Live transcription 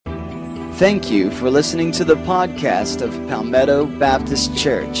Thank you for listening to the podcast of Palmetto Baptist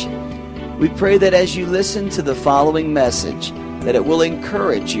Church. We pray that as you listen to the following message, that it will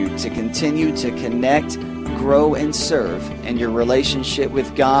encourage you to continue to connect, grow, and serve in your relationship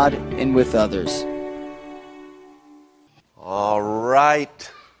with God and with others. All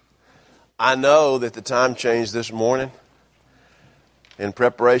right. I know that the time changed this morning. In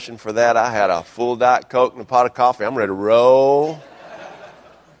preparation for that, I had a full Diet Coke and a pot of coffee. I'm ready to roll.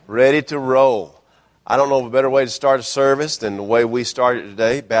 Ready to roll. I don't know of a better way to start a service than the way we started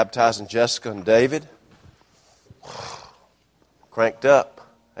today, baptizing Jessica and David. Cranked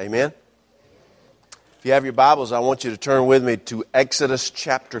up. Amen. If you have your Bibles, I want you to turn with me to Exodus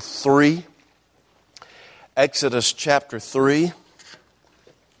chapter 3. Exodus chapter 3.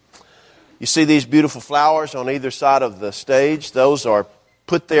 You see these beautiful flowers on either side of the stage. Those are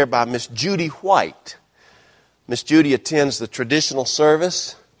put there by Miss Judy White. Miss Judy attends the traditional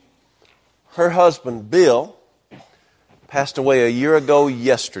service. Her husband, Bill, passed away a year ago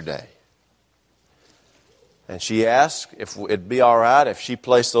yesterday. And she asked if it'd be all right if she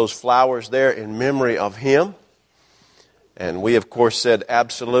placed those flowers there in memory of him. And we, of course, said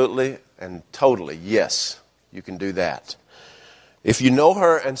absolutely and totally, yes, you can do that. If you know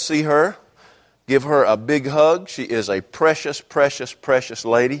her and see her, give her a big hug. She is a precious, precious, precious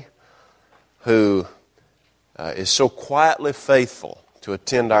lady who is so quietly faithful to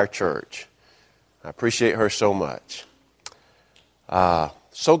attend our church. I appreciate her so much.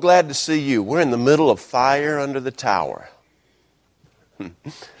 So glad to see you. We're in the middle of fire under the tower. I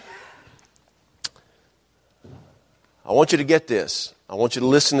want you to get this. I want you to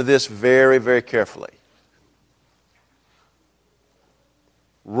listen to this very, very carefully.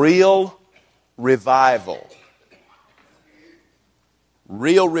 Real revival.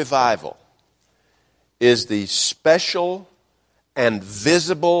 Real revival is the special and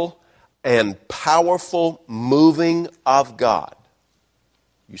visible and powerful moving of God.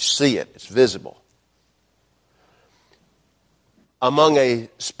 You see it, it's visible. Among a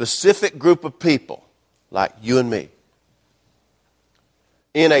specific group of people, like you and me,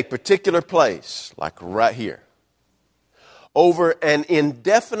 in a particular place, like right here, over an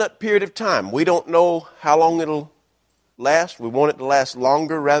indefinite period of time. We don't know how long it'll last. We want it to last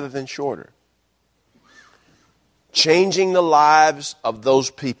longer rather than shorter. Changing the lives of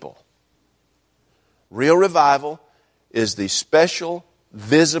those people. Real revival is the special,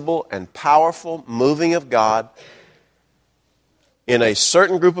 visible, and powerful moving of God in a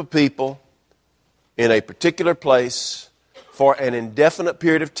certain group of people, in a particular place, for an indefinite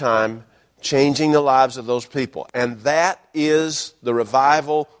period of time, changing the lives of those people. And that is the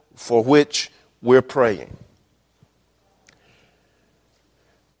revival for which we're praying.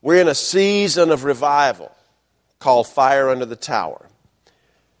 We're in a season of revival called Fire Under the Tower.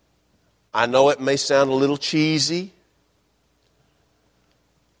 I know it may sound a little cheesy,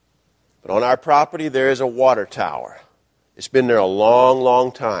 but on our property there is a water tower. It's been there a long,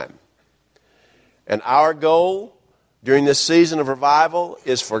 long time. And our goal during this season of revival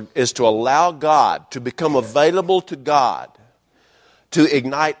is to allow God to become available to God to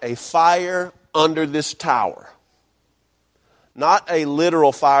ignite a fire under this tower. Not a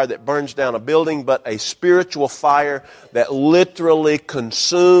literal fire that burns down a building, but a spiritual fire that literally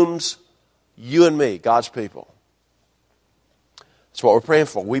consumes you and me, God's people. That's what we're praying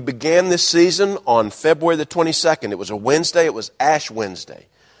for. We began this season on February the 22nd. It was a Wednesday. It was Ash Wednesday.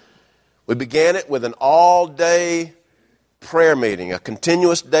 We began it with an all-day prayer meeting, a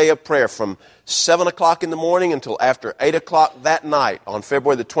continuous day of prayer from 7 o'clock in the morning until after 8 o'clock that night on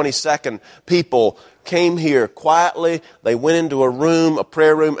February the 22nd. People came here quietly. They went into a room, a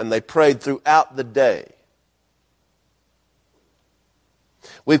prayer room, and they prayed throughout the day.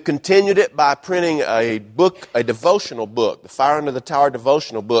 We've continued it by printing a book, a devotional book, the Fire Under the Tower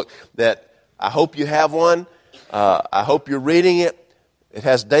devotional book, that I hope you have one. I hope you're reading it. It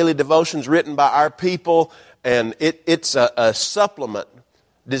has daily devotions written by our people, and it's a supplement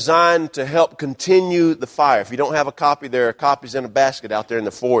designed to help continue the fire. If you don't have a copy, there are copies in a basket out there in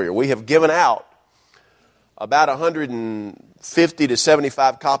the foyer. We have given out about 150 to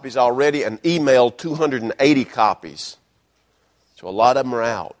 75 copies already and emailed 280 copies. So a lot of them are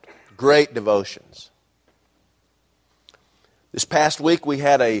out. Great devotions. This past week we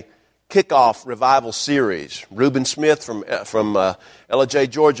had a kickoff revival series. Reuben Smith from L.J.,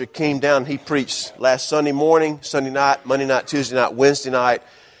 Georgia came down. He preached last Sunday morning, Sunday night, Monday night, Tuesday night, Wednesday night.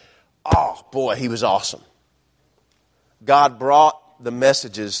 Oh, boy, he was awesome. God brought the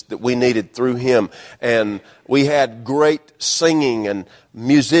messages that we needed through him. And we had great singing and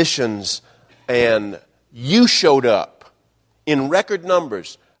musicians, and you showed up in record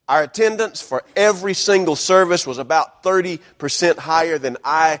numbers. Our attendance for every single service was about 30% higher than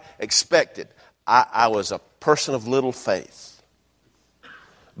I expected. I was a person of little faith.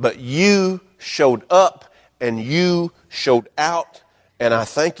 But you showed up and you showed out, and I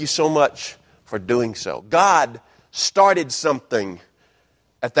thank you so much for doing so. God started something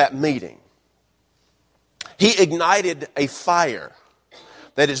at that meeting. He ignited a fire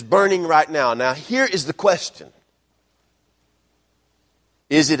that is burning right now. Now, here is the question.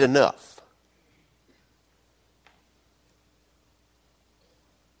 Is it enough?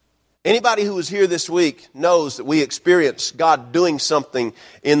 Anybody who was here this week knows that we experienced God doing something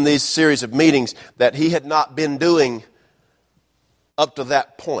in this series of meetings that He had not been doing up to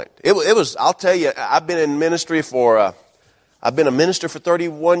that point. It was, I'll tell you, I've been in ministry for, I've been a minister for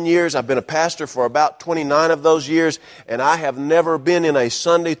 31 years. I've been a pastor for about 29 of those years. And I have never been in a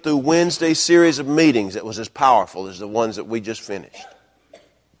Sunday through Wednesday series of meetings that was as powerful as the ones that we just finished.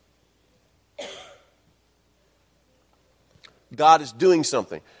 God is doing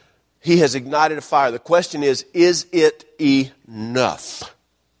something. He has ignited a fire. The question is it enough?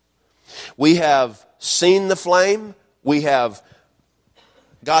 We have seen the flame. God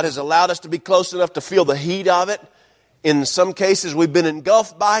has allowed us to be close enough to feel the heat of it. In some cases, we've been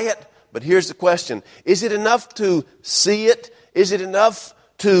engulfed by it. But here's the question. Is it enough to see it? Is it enough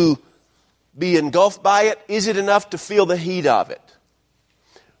to be engulfed by it? Is it enough to feel the heat of it?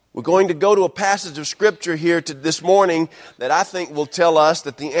 We're going to go to a passage of Scripture here this morning that I think will tell us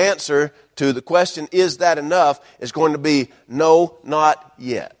that the answer to the question, is that enough, is going to be no, not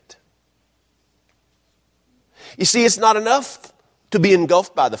yet. You see, it's not enough to be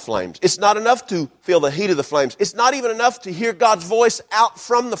engulfed by the flames. It's not enough to feel the heat of the flames. It's not even enough to hear God's voice out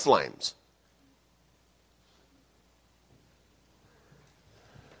from the flames.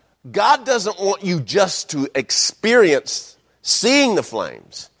 God doesn't want you just to experience seeing the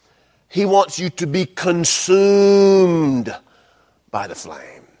flames. He wants you to be consumed by the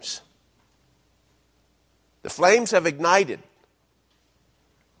flames. The flames have ignited.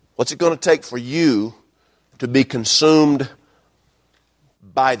 What's it going to take for you to be consumed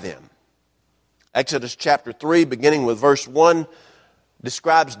by them? Exodus chapter 3, beginning with verse 1,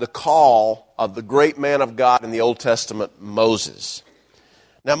 describes the call of the great man of God in the Old Testament, Moses.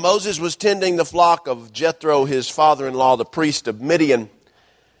 Now Moses was tending the flock of Jethro, his father-in-law, the priest of Midian.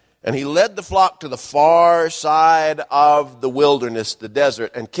 And he led the flock to the far side of the wilderness, the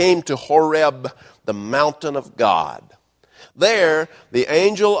desert, and came to Horeb, the mountain of God. There, the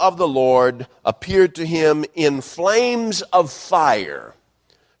angel of the Lord appeared to him in flames of fire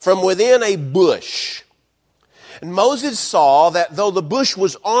from within a bush. And Moses saw that though the bush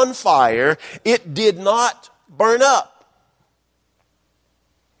was on fire, it did not burn up.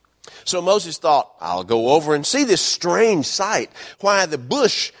 So Moses thought, I'll go over and see this strange sight, why the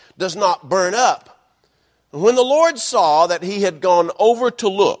bush does not burn up. And when the Lord saw that he had gone over to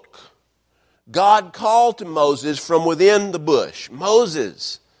look, God called to Moses from within the bush,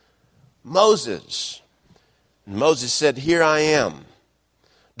 Moses, Moses. And Moses said, Here I am.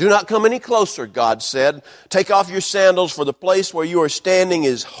 Do not come any closer, God said. Take off your sandals, for the place where you are standing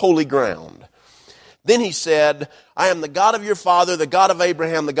is holy ground. Then he said, I am the God of your father, the God of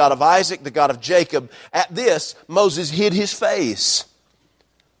Abraham, the God of Isaac, the God of Jacob. At this, Moses hid his face.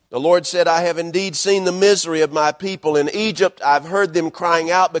 The Lord said, I have indeed seen the misery of my people in Egypt. I've heard them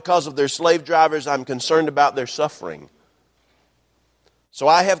crying out because of their slave drivers. I'm concerned about their suffering. So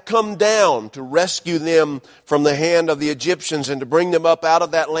I have come down to rescue them from the hand of the Egyptians and to bring them up out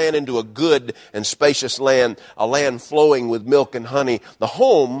of that land into a good and spacious land, a land flowing with milk and honey, the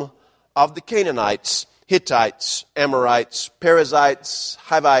home of the Canaanites, Hittites, Amorites, Perizzites,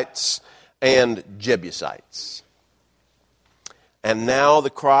 Hivites, and Jebusites. And now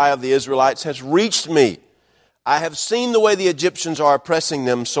the cry of the Israelites has reached me. I have seen the way the Egyptians are oppressing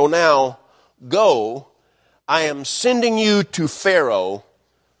them, so now go. I am sending you to Pharaoh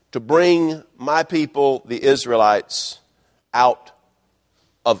to bring my people, the Israelites, out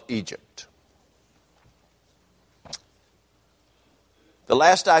of Egypt. The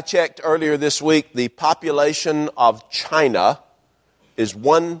last I checked earlier this week, the population of China is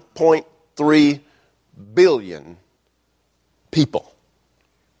 1.3 billion people.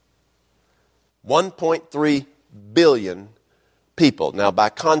 1.3 billion people. Now, by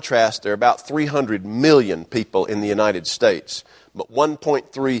contrast, there are about 300 million people in the United States, but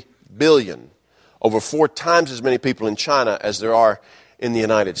 1.3 billion, over 4 times as many people in China as there are in the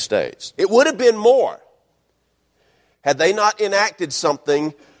United States. It would have been more had they not enacted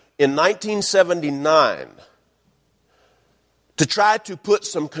something in 1979 to try to put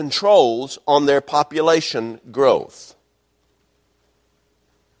some controls on their population growth.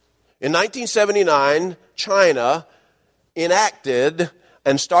 In 1979, China enacted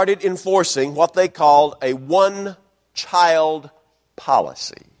and started enforcing what they called a one-child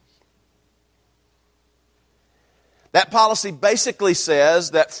policy. That policy basically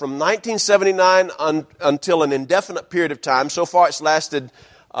says that from 1979 until an indefinite period of time, so far it's lasted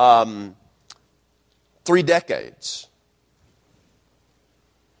 3 decades,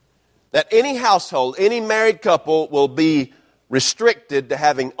 that any household, any married couple will be restricted to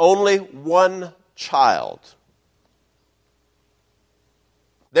having only one child.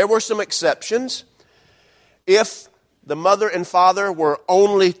 There were some exceptions. If the mother and father were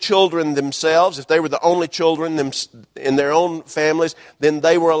only children themselves, if they were the only children in their own families, then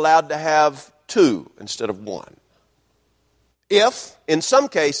they were allowed to have 2 instead of 1. If, in some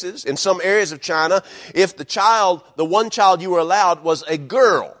cases, in some areas of China, if the one child you were allowed was a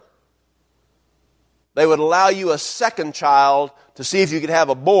girl, they would allow you a second child to see if you could have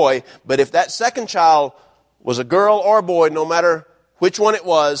a boy. But if that second child was a girl or a boy, no matter which one it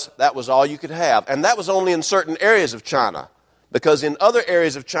was, that was all you could have. And that was only in certain areas of China. Because in other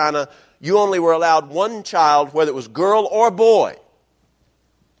areas of China, you only were allowed one child, whether it was girl or boy.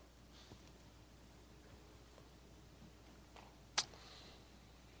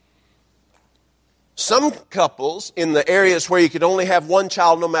 Some couples in the areas where you could only have one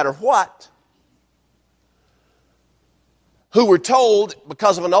child no matter what, who were told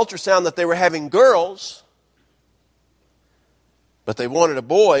because of an ultrasound that they were having girls, but they wanted a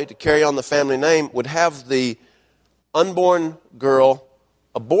boy to carry on the family name, would have the unborn girl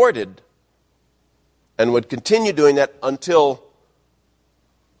aborted and would continue doing that until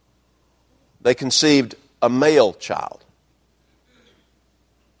they conceived a male child.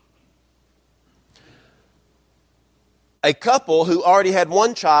 A couple who already had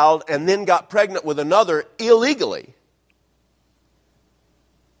one child and then got pregnant with another illegally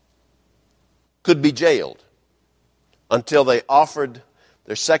could be jailed until they offered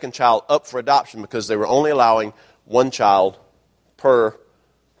their second child up for adoption, because they were only allowing one child per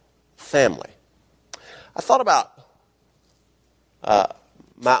family. I thought about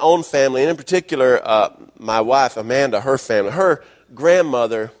my own family, and in particular my wife Amanda, her family. Her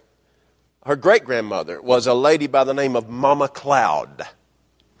grandmother, her great-grandmother, was a lady by the name of Mama Cloud.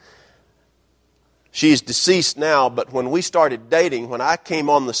 She's deceased now, but when we started dating, when I came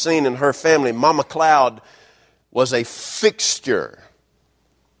on the scene in her family, Mama Cloud was a fixture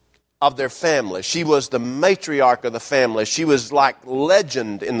of their family. She was the matriarch of the family. She was like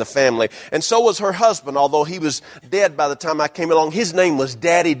legend in the family. And so was her husband, although he was dead by the time I came along. His name was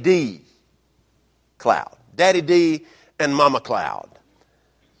Daddy D. Cloud. Daddy D and Mama Cloud.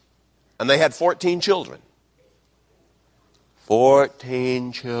 And they had 14 children.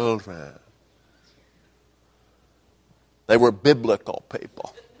 14 children. They were biblical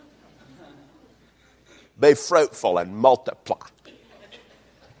people. Be fruitful and multiply.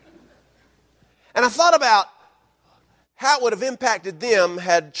 And I thought about how it would have impacted them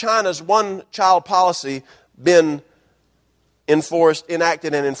had China's one-child policy been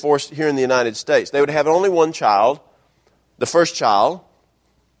enacted and enforced here in the United States. They would have only one child, the first child,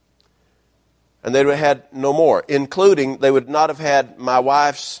 and they would have had no more, including they would not have had my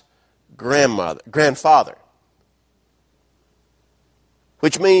wife's grandfather.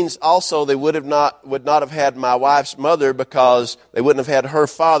 Which means also they would not have had my wife's mother, because they wouldn't have had her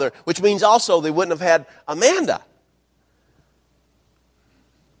father. Which means also they wouldn't have had Amanda.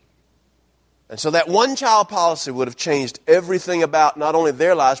 And so that one-child policy would have changed everything about not only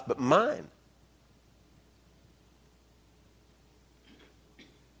their lives, but mine.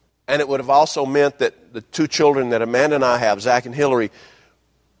 And it would have also meant that the 2 children that Amanda and I have, Zach and Hillary,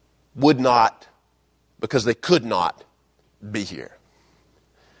 would not, because they could not, be here.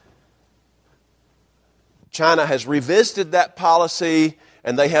 China has revisited that policy,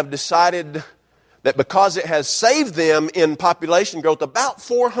 and they have decided that because it has saved them in population growth, about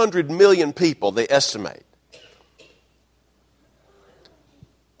 400 million people, they estimate,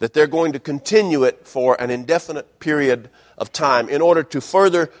 that they're going to continue it for an indefinite period of time in order to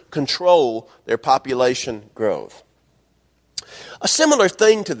further control their population growth. A similar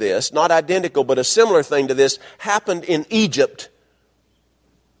thing to this, not identical, but a similar thing to this, happened in Egypt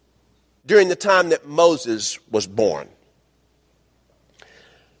during the time that Moses was born.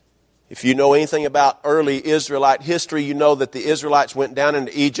 If you know anything about early Israelite history, you know that the Israelites went down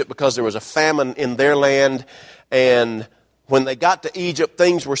into Egypt because there was a famine in their land, and when they got to Egypt,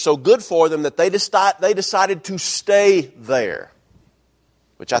 things were so good for them that they decided to stay there,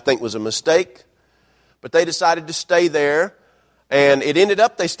 which I think was a mistake. But they decided to stay there, and it ended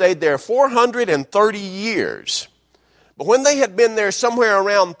up they stayed there 430 years. But when they had been there somewhere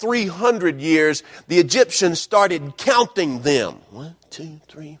around 300 years, the Egyptians started counting them. 1, 2,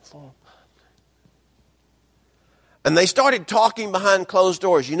 3, 4. And they started talking behind closed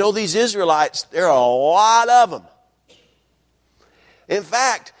doors. You know, these Israelites, there are a lot of them. In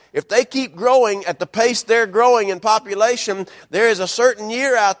fact, if they keep growing at the pace they're growing in population, there is a certain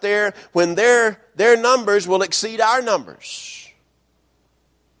year out there when their numbers will exceed our numbers.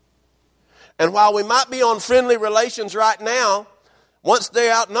 And while we might be on friendly relations right now, once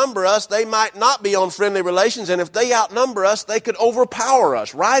they outnumber us, they might not be on friendly relations. And if they outnumber us, they could overpower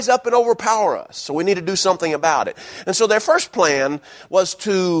us, rise up and overpower us. So we need to do something about it. And so their first plan was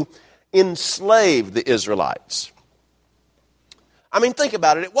to enslave the Israelites. I mean, think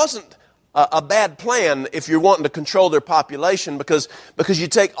about it. It wasn't a bad plan if you're wanting to control their population because you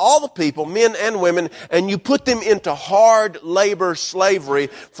take all the people, men and women, and you put them into hard labor slavery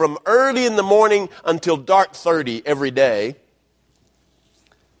from early in the morning until dark 30 every day.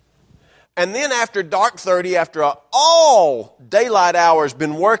 And then after dark 30, after all daylight hours,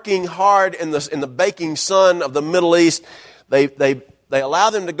 been working hard in the baking sun of the Middle East, they allow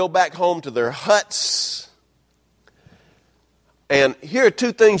them to go back home to their huts. And here are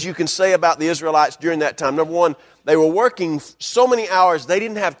two things you can say about the Israelites during that time. Number one, they were working so many hours, they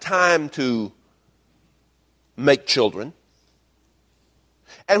didn't have time to make children.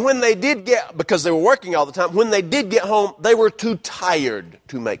 And when they did because they were working all the time, when they did get home, they were too tired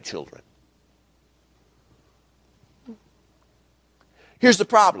to make children. Here's the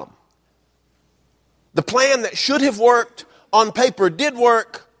problem. The plan that should have worked on paper did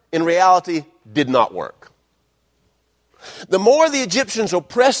work, in reality did not work. The more the Egyptians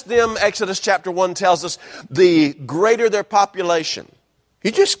oppressed them, Exodus chapter 1 tells us, the greater their population. You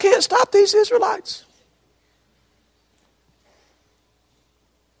just can't stop these Israelites.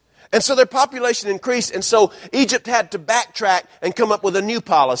 And so their population increased, and so Egypt had to backtrack and come up with a new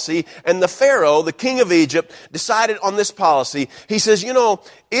policy. And the Pharaoh, the king of Egypt, decided on this policy. He says, you know,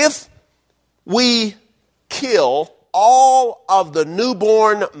 if we kill all of the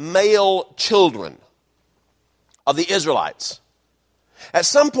newborn male children of the Israelites, at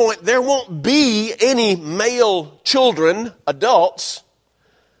some point there won't be any male children, adults,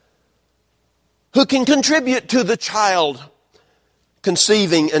 who can contribute to the child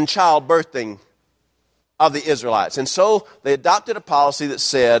conceiving and childbirthing of the Israelites. And so they adopted a policy that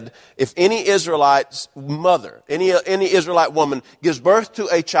said if any Israelite's mother, any Israelite woman gives birth to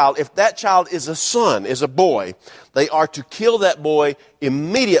a child, if that child is a son, is a boy, they are to kill that boy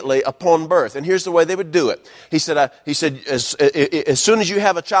immediately upon birth. And here's the way they would do it. He said, as soon as you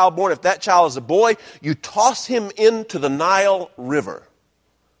have a child born, if that child is a boy, you toss him into the Nile River,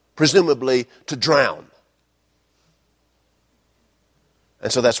 presumably to drown.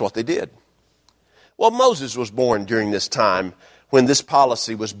 And so that's what they did. Well, Moses was born during this time when this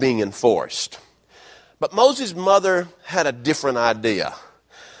policy was being enforced. But Moses' mother had a different idea.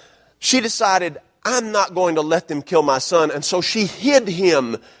 She decided, I'm not going to let them kill my son. And so she hid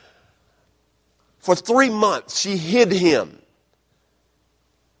him for 3 months. She hid him.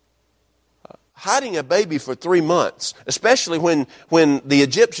 Hiding a baby for 3 months, especially when the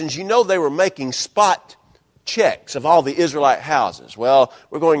Egyptians, you know, they were making spot checks of all the Israelite houses. Well,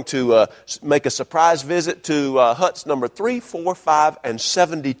 we're going to make a surprise visit to huts number 3, 4, 5, and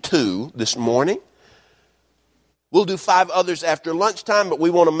 72 this morning. We'll do 5 others after lunchtime, but we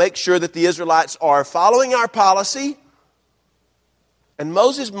want to make sure that the Israelites are following our policy. And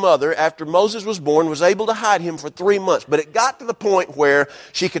Moses' mother, after Moses was born, was able to hide him for 3 months. But it got to the point where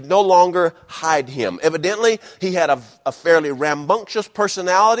she could no longer hide him. Evidently, he had a fairly rambunctious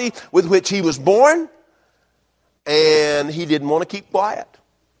personality with which he was born. And he didn't want to keep quiet.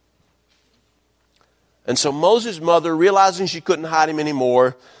 And so Moses' mother, realizing she couldn't hide him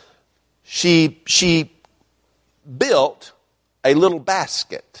anymore, she built a little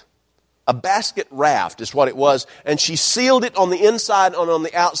basket. A basket raft is what it was. And she sealed it on the inside and on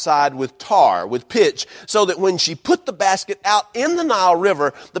the outside with tar, with pitch, so that when she put the basket out in the Nile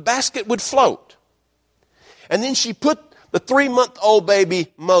River, the basket would float. And then she put the 3-month-old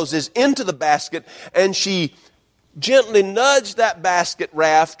baby Moses into the basket, and she gently nudged that basket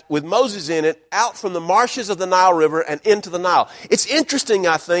raft with Moses in it out from the marshes of the Nile River and into the Nile. It's interesting,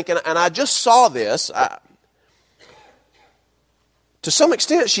 I think, and I just saw this. To some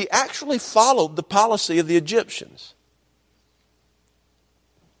extent, she actually followed the policy of the Egyptians.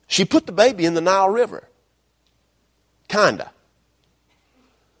 She put the baby in the Nile River. Kinda.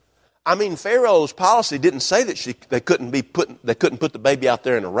 I mean, Pharaoh's policy didn't say that they couldn't put the baby out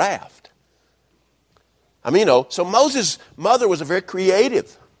there in a raft. I mean, so Moses' mother was a very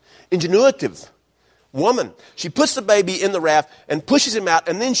creative, ingenuitive woman. She puts the baby in the raft and pushes him out,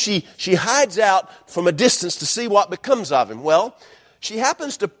 and then she hides out from a distance to see what becomes of him. Well, she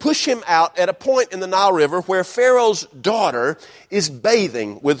happens to push him out at a point in the Nile River where Pharaoh's daughter is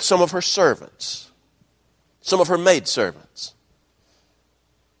bathing with some of her servants, some of her maidservants.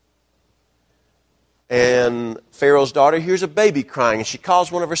 And Pharaoh's daughter hears a baby crying, and she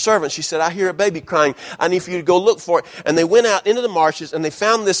calls one of her servants. She said, I hear a baby crying. I need for you to go look for it. And they went out into the marshes, and they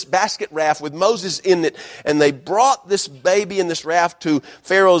found this basket raft with Moses in it. And they brought this baby in this raft to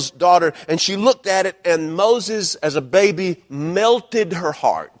Pharaoh's daughter, and she looked at it, and Moses, as a baby, melted her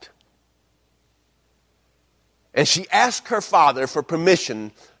heart. And she asked her father for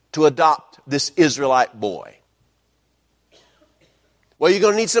permission to adopt this Israelite boy. Well, you're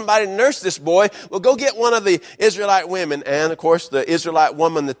going to need somebody to nurse this boy. Well, go get one of the Israelite women. And, of course, the Israelite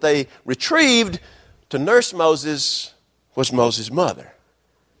woman that they retrieved to nurse Moses was Moses' mother.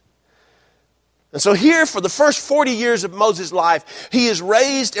 And so here, for the first 40 years of Moses' life, he is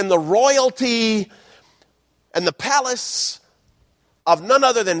raised in the royalty and the palace of none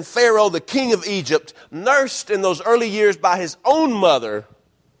other than Pharaoh, the king of Egypt, nursed in those early years by his own mother.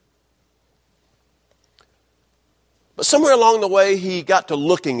 But somewhere along the way, he got to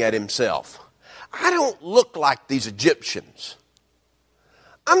looking at himself. I don't look like these Egyptians.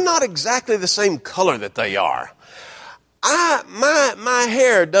 I'm not exactly the same color that they are. My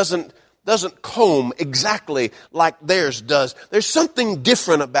hair doesn't comb exactly like theirs does. There's something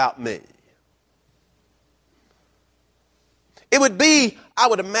different about me. It would be, I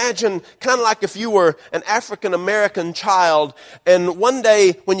would imagine, kind of like if you were an African-American child, and one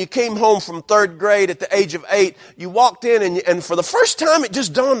day when you came home from third grade at the age of 8, you walked in and for the first time it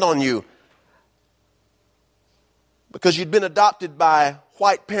just dawned on you, because you'd been adopted by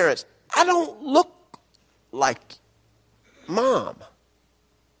white parents, I don't look like Mom.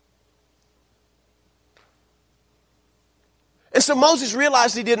 And so Moses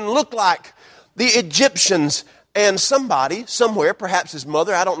realized he didn't look like the Egyptians. And somebody, somewhere, perhaps his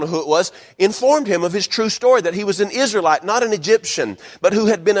mother, I don't know who it was, informed him of his true story, that he was an Israelite, not an Egyptian, but who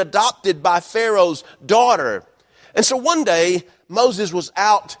had been adopted by Pharaoh's daughter. And so one day, Moses was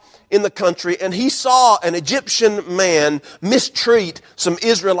out in the country, and he saw an Egyptian man mistreat some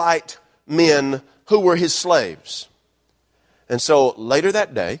Israelite men who were his slaves. And so later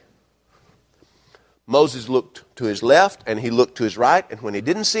that day, Moses looked to his left and he looked to his right, and when he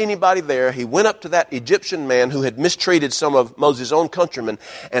didn't see anybody there, he went up to that Egyptian man who had mistreated some of Moses' own countrymen,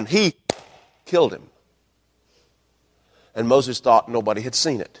 and he killed him. And Moses thought nobody had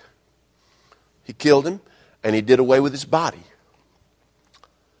seen it. He killed him, and he did away with his body.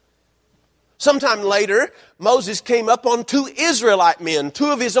 Sometime later, Moses came up on 2 Israelite men, 2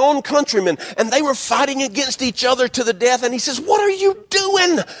 of his own countrymen, and they were fighting against each other to the death. And he says, what are you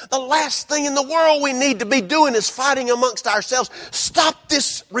doing? The last thing in the world we need to be doing is fighting amongst ourselves. Stop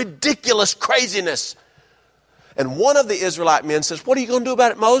this ridiculous craziness. And one of the Israelite men says, what are you going to do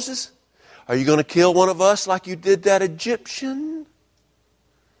about it, Moses? Are you going to kill one of us like you did that Egyptian?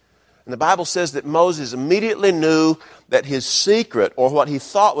 And the Bible says that Moses immediately knew that his secret, or what he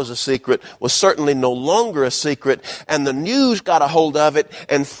thought was a secret, was certainly no longer a secret. And the news got a hold of it,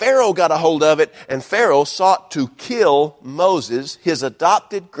 and Pharaoh got a hold of it, and Pharaoh sought to kill Moses, his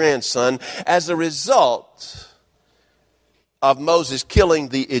adopted grandson, as a result of Moses killing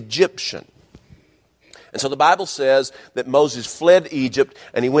the Egyptian. And so the Bible says that Moses fled Egypt,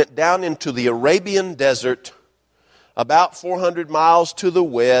 and he went down into the Arabian desert, about 400 miles to the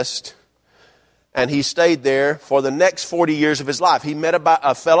west, and he stayed there for the next 40 years of his life. He met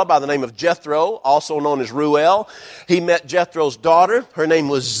a fellow by the name of Jethro, also known as Reuel. He met Jethro's daughter. Her name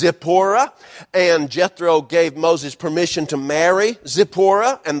was Zipporah, and Jethro gave Moses permission to marry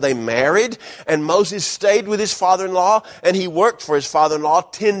Zipporah, and they married, and Moses stayed with his father-in-law, and he worked for his father-in-law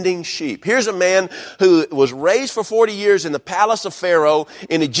tending sheep. Here's a man who was raised for 40 years in the palace of Pharaoh,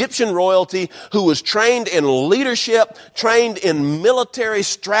 in Egyptian royalty, who was trained in leadership, trained in military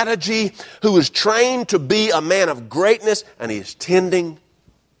strategy, who was trained to be a man of greatness, and he is tending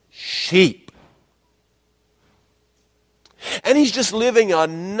sheep. And he's just living a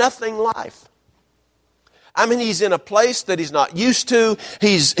nothing life. I mean, he's in a place that he's not used to.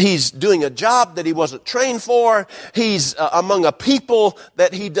 He's doing a job that he wasn't trained for. He's among a people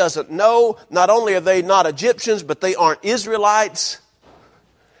that he doesn't know. Not only are they not Egyptians, but they aren't Israelites.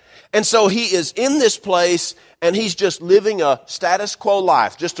 And so he is in this place, and he's just living a status quo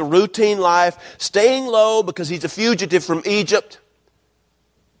life, just a routine life, staying low because he's a fugitive from Egypt.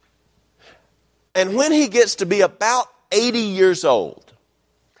 And when he gets to be about 80 years old,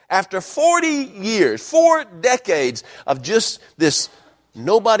 after 40 years, 4 decades of just this,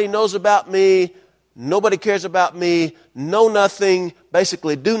 nobody knows about me, nobody cares about me, know nothing,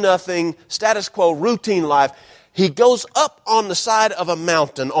 basically do nothing, status quo, routine life. He goes up on the side of a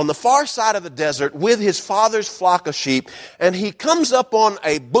mountain, on the far side of the desert, with his father's flock of sheep, and he comes up on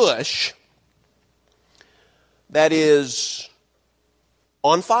a bush that is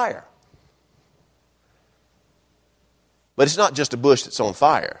on fire. But it's not just a bush that's on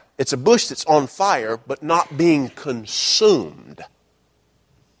fire. It's a bush that's on fire, but not being consumed.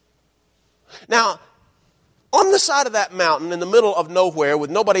 Now, on the side of that mountain, in the middle of nowhere, with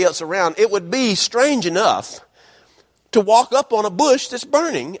nobody else around, it would be strange enough to walk up on a bush that's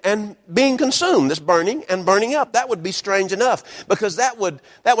burning and being consumed, that's burning and burning up. That would be strange enough, because that would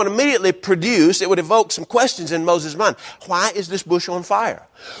immediately produce, it would evoke some questions in Moses' mind. Why is this bush on fire?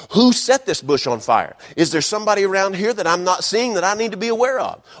 Who set this bush on fire? Is there somebody around here that I'm not seeing that I need to be aware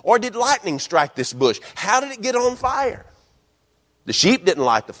of? Or did lightning strike this bush? How did it get on fire? The sheep didn't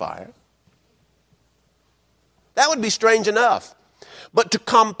light the fire. That would be strange enough. But to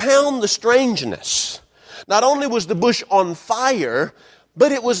compound the strangeness, not only was the bush on fire,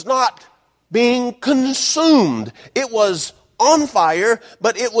 but it was not being consumed. It was on fire,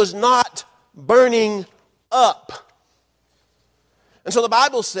 but it was not burning up. And so the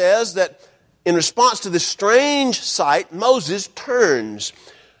Bible says that in response to this strange sight, Moses turns,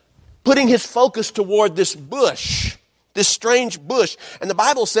 putting his focus toward this bush, this strange bush. And the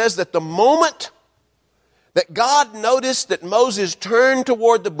Bible says that the moment that God noticed that Moses turned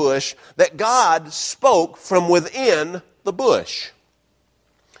toward the bush, that God spoke from within the bush.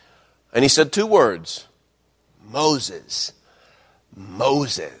 And he said two words, Moses,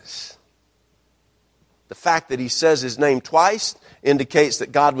 Moses. The fact that he says his name twice indicates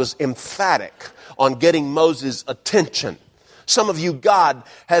that God was emphatic on getting Moses' attention. Some of you, God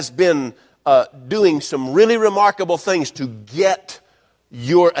has been doing some really remarkable things to get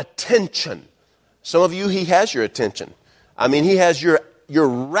your attention. Some of you, he has your attention. I mean, he has your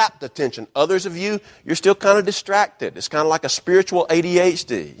rapt attention. Others of you, you're still kind of distracted. It's kind of like a spiritual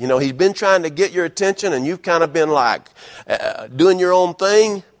ADHD. You know, he's been trying to get your attention, and you've kind of been like doing your own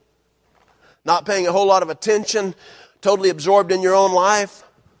thing, not paying a whole lot of attention, totally absorbed in your own life.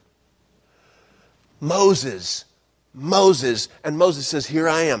 Moses, and Moses says, here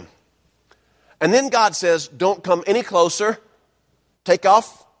I am. And then God says, don't come any closer. Take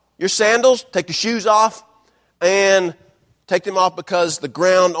off your sandals, take your shoes off, and take them off, because the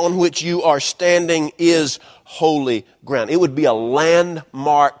ground on which you are standing is holy ground. It would be a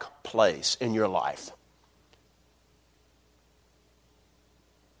landmark place in your life.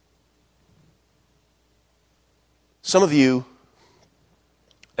 Some of you,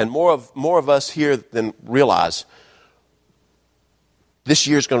 and more of us here than realize, this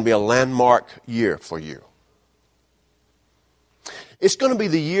year is going to be a landmark year for you. It's going to be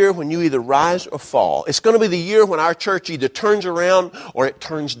the year when you either rise or fall. It's going to be the year when our church either turns around or it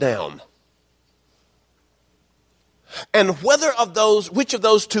turns down. And which of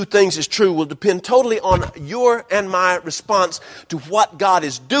those two things is true will depend totally on your and my response to what God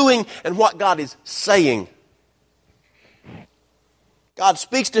is doing and what God is saying. God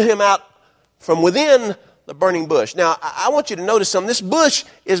speaks to him out from within the burning bush. Now, I want you to notice something. This bush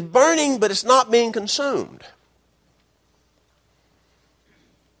is burning, but it's not being consumed.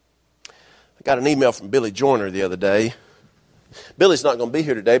 I got an email from Billy Joyner the other day. Billy's not going to be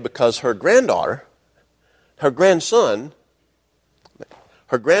here today because her granddaughter and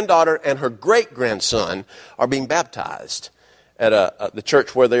her great-grandson are being baptized at the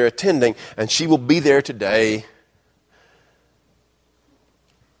church where they're attending, and she will be there today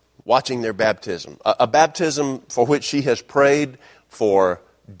watching their baptism, a baptism for which she has prayed for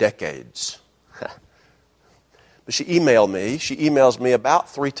decades. But she emails me about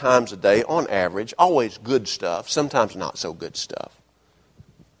 3 times a day on average, always good stuff, sometimes not so good stuff.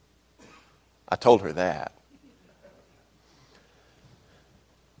 I told her that.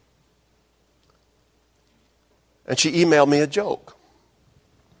 And she emailed me a joke.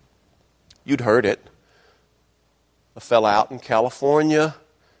 You'd heard it. A fella out in California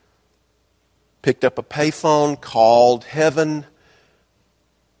picked up a payphone, called heaven.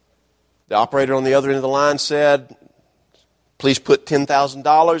 The operator on the other end of the line said, please put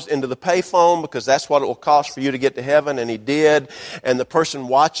 $10,000 into the payphone because that's what it will cost for you to get to heaven. And he did. And the person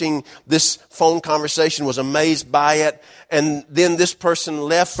watching this phone conversation was amazed by it. And then this person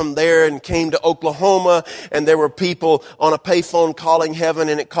left from there and came to Oklahoma. And there were people on a payphone calling heaven,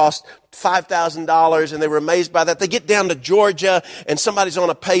 and it cost $5,000. And they were amazed by that. They get down to Georgia and somebody's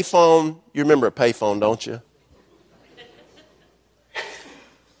on a payphone. You remember a payphone, don't you?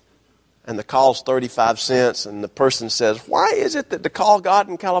 and the call's 35 cents, and the person says, why is it that the call God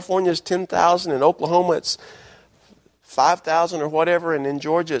in California is 10,000, in Oklahoma it's 5,000 or whatever, and in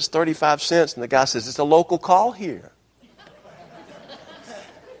Georgia it's 35 cents, and the guy says, it's a local call here.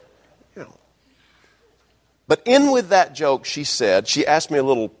 You know. But in with that joke, she asked me a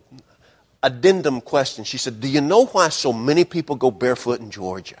little addendum question. She said, do you know why so many people go barefoot in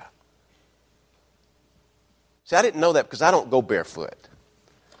Georgia? See, I didn't know that because I don't go barefoot.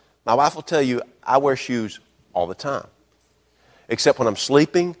 My wife will tell you I wear shoes all the time, except when I'm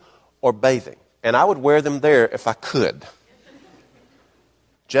sleeping or bathing. And I would wear them there if I could.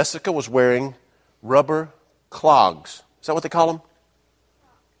 Jessica was wearing rubber clogs. Is that what they call them?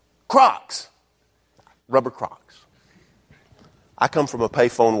 Crocs. Rubber Crocs. I come from a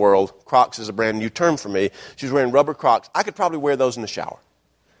payphone world. Crocs is a brand new term for me. She was wearing rubber Crocs. I could probably wear those in the shower.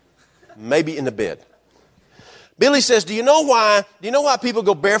 Maybe in the bed. Billy says, do you know why people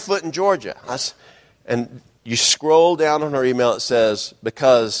go barefoot in Georgia? And you scroll down on her email, it says,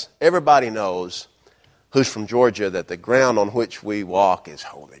 because everybody knows who's from Georgia that the ground on which we walk is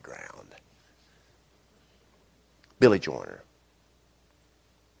holy ground. Billy Joyner.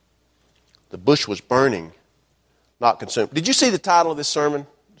 The bush was burning, not consumed. Did you see the title of this sermon?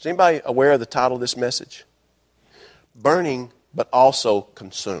 Is anybody aware of the title of this message? Burning, but also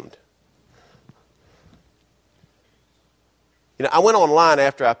consumed. You know, I went online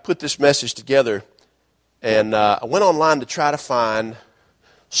after I put this message together, and I went online to try to find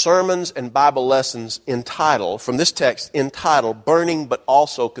sermons and Bible lessons from this text entitled, Burning but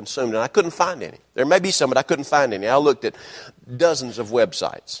Also Consumed, and I couldn't find any. There may be some, but I couldn't find any. I looked at dozens of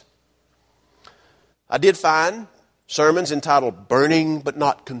websites. I did find sermons entitled, Burning but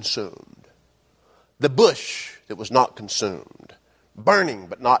Not Consumed. The bush that was not consumed. Burning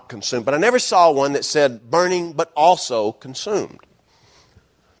but not consumed. But I never saw one that said burning but also consumed.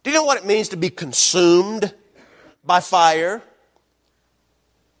 Do you know what it means to be consumed by fire?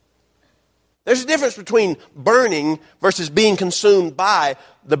 There's a difference between burning versus being consumed by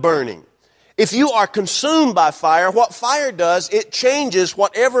the burning. If you are consumed by fire, what fire does, it changes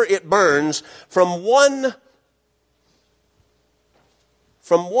whatever it burns from one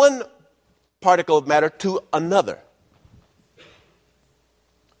particle of matter to another.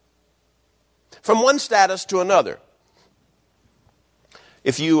 From one status to another.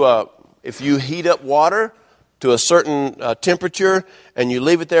 If you heat up water to a certain temperature and you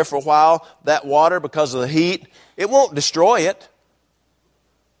leave it there for a while, that water, because of the heat, it won't destroy it.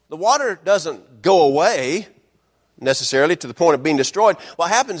 The water doesn't go away necessarily to the point of being destroyed. What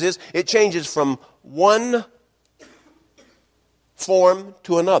happens is it changes from one form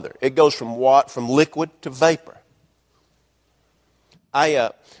to another. It goes from liquid to vapor.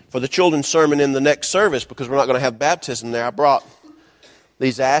 For the children's sermon in the next service, because we're not going to have baptism there, I brought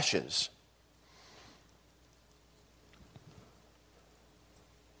these ashes.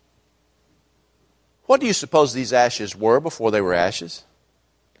 What do you suppose these ashes were before they were ashes?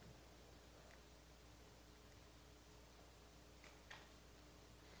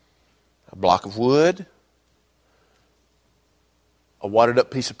 A block of wood? A watered up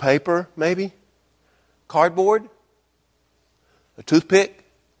piece of paper, maybe? Cardboard? A toothpick?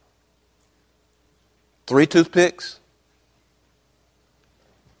 3 toothpicks?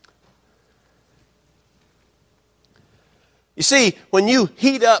 You see, when you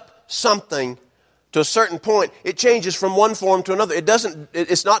heat up something to a certain point, it changes from one form to another.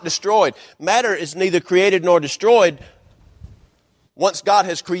 It's not destroyed. Matter is neither created nor destroyed once God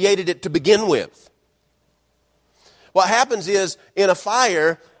has created it to begin with. What happens is, in a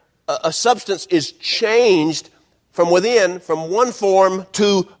fire, a substance is changed from within, from one form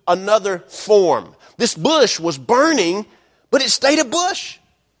to another form. This bush was burning, but it stayed a bush.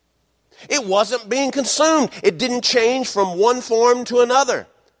 It wasn't being consumed. It didn't change from one form to another.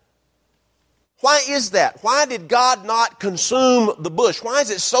 Why is that? Why did God not consume the bush? Why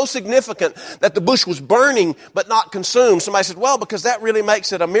is it so significant that the bush was burning but not consumed? Somebody said, well, because that really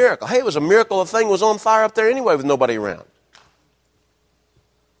makes it a miracle. Hey, it was a miracle the thing was on fire up there anyway with nobody around.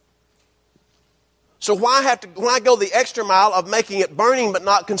 So why go the extra mile of making it burning but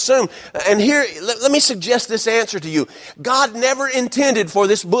not consumed? And here, let me suggest this answer to you. God never intended for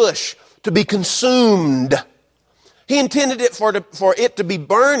this bush to be consumed. He intended it for it to be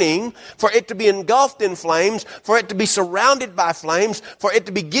burning, for it to be engulfed in flames, for it to be surrounded by flames, for it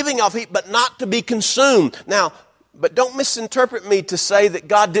to be giving off heat, but not to be consumed. Now, but don't misinterpret me to say that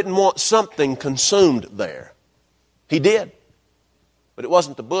God didn't want something consumed there. He did. But it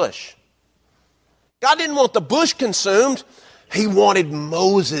wasn't the bush. God didn't want the bush consumed. He wanted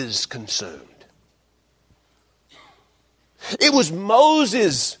Moses consumed. It was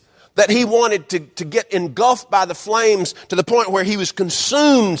Moses that he wanted to get engulfed by the flames to the point where he was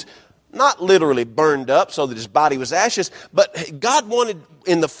consumed, not literally burned up so that his body was ashes, but God wanted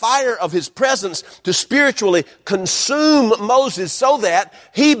in the fire of his presence to spiritually consume Moses so that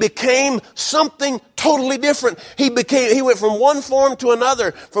he became something totally different. He went from one form to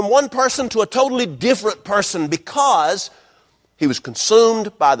another, from one person to a totally different person, because he was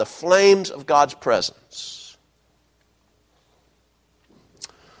consumed by the flames of God's presence.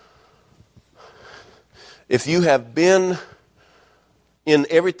 If you have been in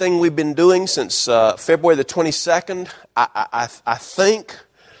everything we've been doing since February the 22nd, I think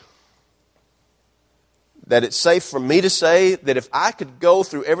that it's safe for me to say that if I could go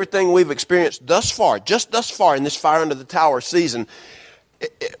through everything we've experienced thus far, just thus far in this Fire Under the Tower season,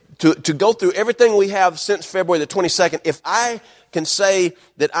 to go through everything we have since February the 22nd, if I can say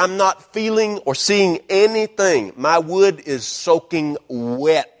that I'm not feeling or seeing anything, my wood is soaking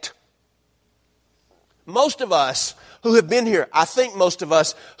wet. Most of us who have been here, I think most of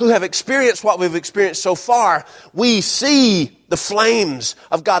us who have experienced what we've experienced so far, we see the flames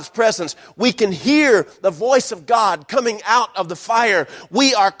of God's presence. We can hear the voice of God coming out of the fire.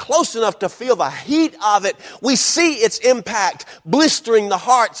 We are close enough to feel the heat of it. We see its impact blistering the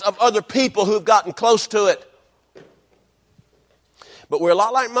hearts of other people who have gotten close to it. But we're a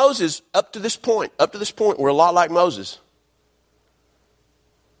lot like Moses up to this point. Up to this point, we're a lot like Moses.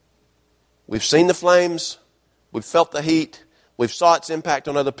 We've seen the flames. We've felt the heat. We've saw its impact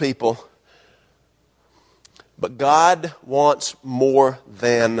on other people. But God wants more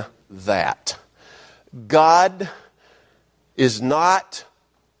than that. God is not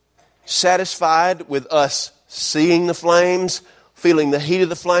satisfied with us seeing the flames, feeling the heat of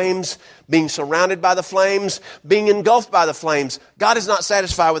the flames, being surrounded by the flames, being engulfed by the flames. God is not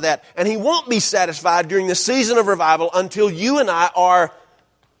satisfied with that. And He won't be satisfied during the season of revival until you and I are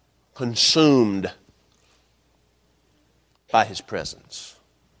consumed by His presence.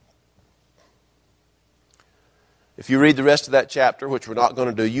 If you read the rest of that chapter, which we're not going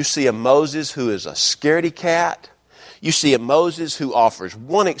to do, you see a Moses who is a scaredy cat. You see a Moses who offers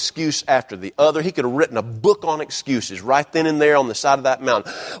one excuse after the other. He could have written a book on excuses right then and there on the side of that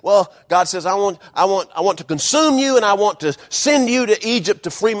mountain. Well, God says, I want to consume you, and I want to send you to Egypt to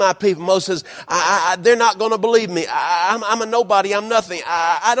free my people. Moses says, they're not going to believe me. I'm a nobody. I'm nothing.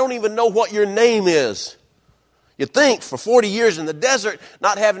 I don't even know what your name is. You think for 40 years in the desert,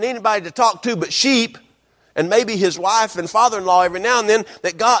 not having anybody to talk to but sheep, and maybe his wife and father-in-law every now and then,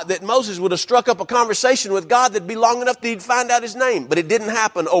 that Moses would have struck up a conversation with God that'd be long enough that he'd find out his name. But it didn't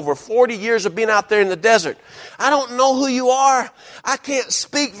happen over 40 years of being out there in the desert. I don't know who you are. I can't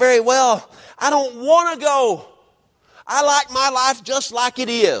speak very well. I don't want to go. I like my life just like it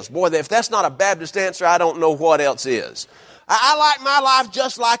is. Boy, if that's not a Baptist answer, I don't know what else is. I like my life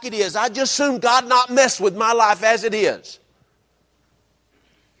just like it is. I just assume God not mess with my life as it is.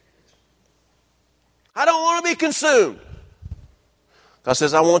 I don't want to be consumed. God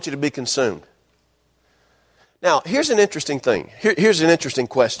says, I want you to be consumed. Now, here's an interesting thing. Here's an interesting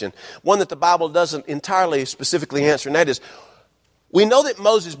question. One that the Bible doesn't entirely specifically answer, and that is, we know that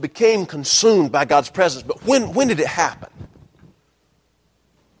Moses became consumed by God's presence, but when did it happen?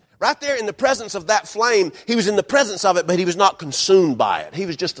 Right there in the presence of that flame, he was in the presence of it, but he was not consumed by it. He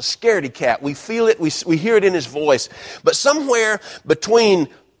was just a scaredy cat. We feel it, we hear it in his voice. But somewhere between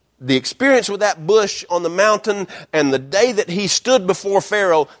the experience with that bush on the mountain and the day that he stood before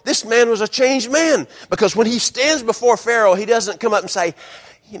Pharaoh, this man was a changed man. Because when he stands before Pharaoh, he doesn't come up and say,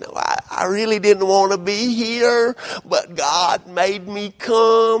 I really didn't want to be here, but God made me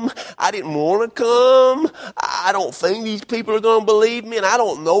come. I didn't want to come. I don't think these people are going to believe me, and I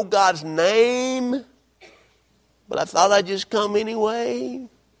don't know God's name, but I thought I'd just come anyway.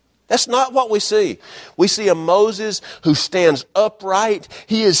 That's not what we see. We see a Moses who stands upright.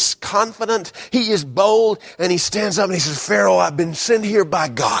 He is confident. He is bold. And he stands up and he says, Pharaoh, I've been sent here by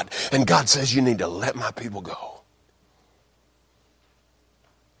God. And God says, you need to let my people go.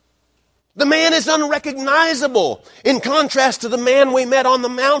 The man is unrecognizable in contrast to the man we met on the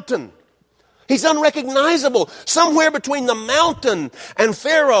mountain. He's unrecognizable. Somewhere between the mountain and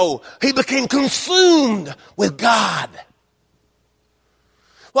Pharaoh, he became consumed with God.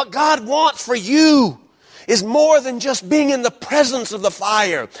 What God wants for you is more than just being in the presence of the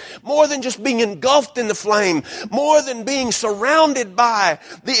fire, more than just being engulfed in the flame, more than being surrounded by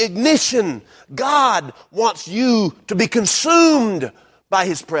the ignition. God wants you to be consumed by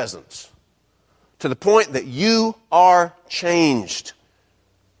His presence to the point that you are changed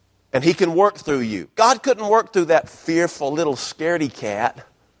and He can work through you. God couldn't work through that fearful little scaredy cat.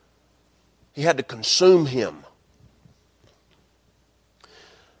 He had to consume him.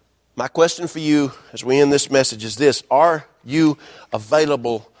 My question for you as we end this message is this: are you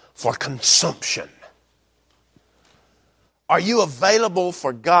available for consumption? Are you available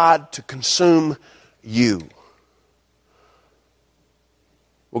for God to consume you?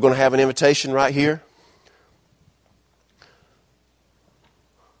 We're going to have an invitation right here.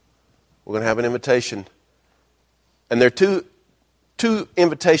 We're going to have an invitation. And there are two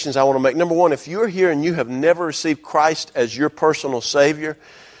invitations I want to make. Number one, if you're here and you have never received Christ as your personal Savior,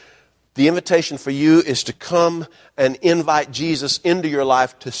 the invitation for you is to come and invite Jesus into your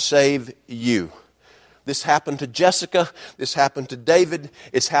life to save you. This happened to Jessica. This happened to David.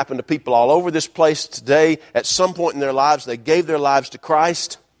 It's happened to people all over this place today. At some point in their lives, they gave their lives to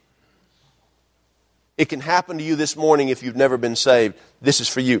Christ. It can happen to you this morning if you've never been saved. This is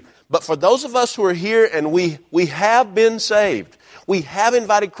for you. But for those of us who are here and we have been saved, we have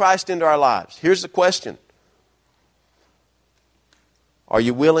invited Christ into our lives. Here's the question: are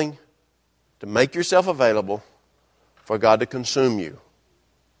you willing to make yourself available for God to consume you?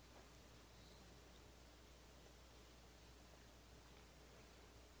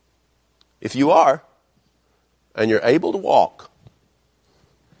 If you are, and you're able to walk,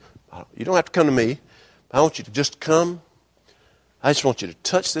 you don't have to come to me. I want you to just come. I just want you to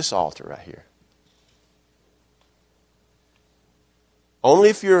touch this altar right here. Only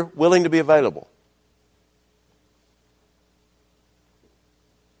if you're willing to be available.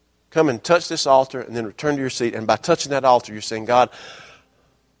 Come and touch this altar and then return to your seat. And by touching that altar, you're saying, God,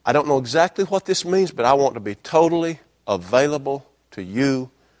 I don't know exactly what this means, but I want to be totally available to you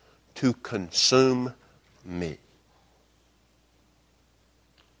to consume me.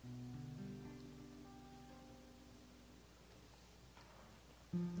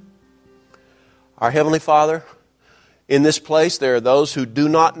 Our Heavenly Father, in this place there are those who do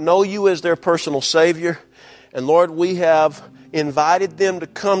not know you as their personal Savior. And Lord, we have invited them to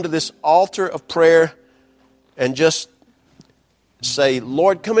come to this altar of prayer and just say,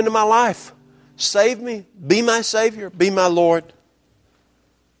 Lord, come into my life. Save me. Be my Savior. Be my Lord.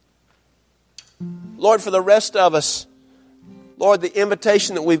 Lord, for the rest of us, Lord, the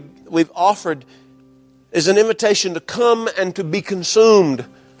invitation that we've offered is an invitation to come and to be consumed,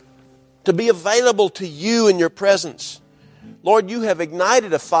 to be available to you in your presence. Lord, you have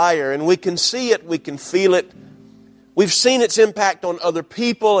ignited a fire, and we can see it, we can feel it. We've seen its impact on other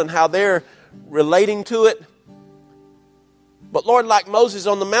people and how they're relating to it. But Lord, like Moses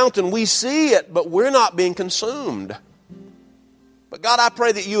on the mountain, we see it, but we're not being consumed. But God, I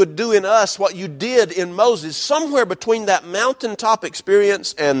pray that you would do in us what you did in Moses, somewhere between that mountaintop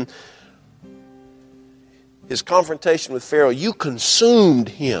experience and his confrontation with Pharaoh. You consumed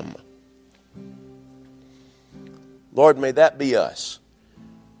him. Lord, may that be us.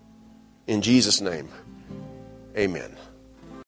 In Jesus' name, amen.